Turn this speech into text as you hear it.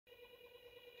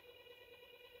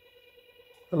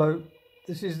Hello,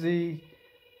 this is the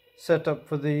setup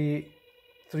for the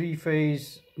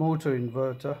three-phase motor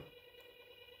inverter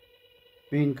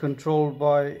being controlled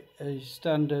by a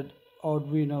standard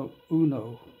Arduino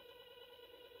Uno.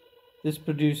 This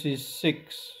produces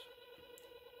 6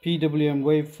 PWM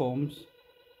waveforms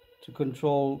to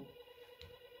control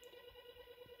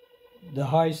the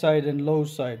high side and low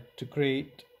side to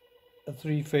create a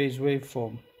three-phase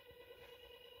waveform.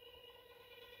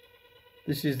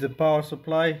 This is the power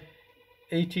supply,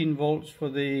 18 volts for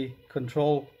the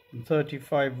control and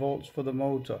 35 volts for the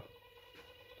motor.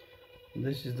 And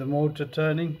this is the motor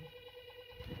turning.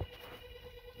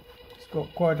 It's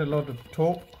got quite a lot of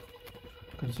torque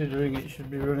considering it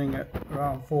should be running at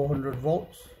around 400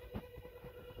 volts.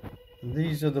 And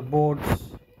these are the boards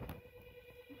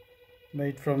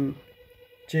made from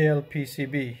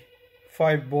JLPCB,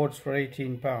 5 boards for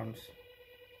 £18.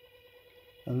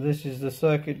 And this is the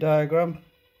circuit diagram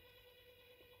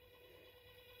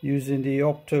using the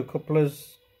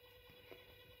optocouplers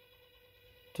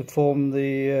to form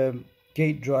the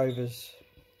gate drivers.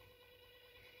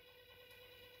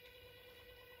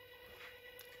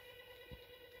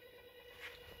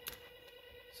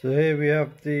 So here we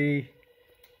have the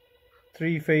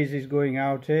 3 phases going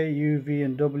out here, U, V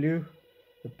and W,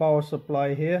 the power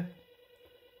supply here,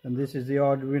 and this is the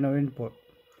Arduino input.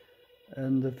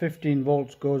 And the 15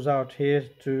 volts goes out here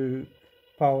to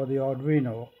power the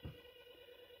Arduino.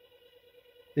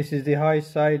 This is the high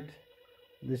side,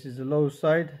 this is the low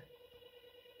side.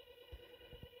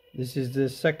 This is the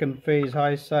second phase,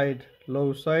 high side,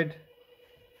 low side.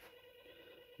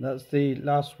 That's the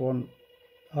last one,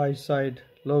 high side,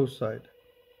 low side.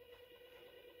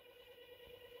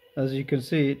 As you can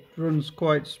see, it runs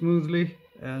quite smoothly,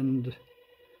 and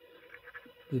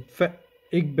the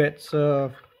IGBTs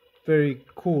are very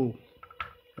cool,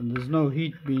 and there's no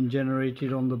heat being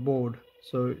generated on the board,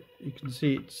 so you can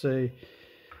see it's a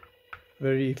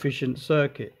very efficient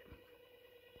circuit.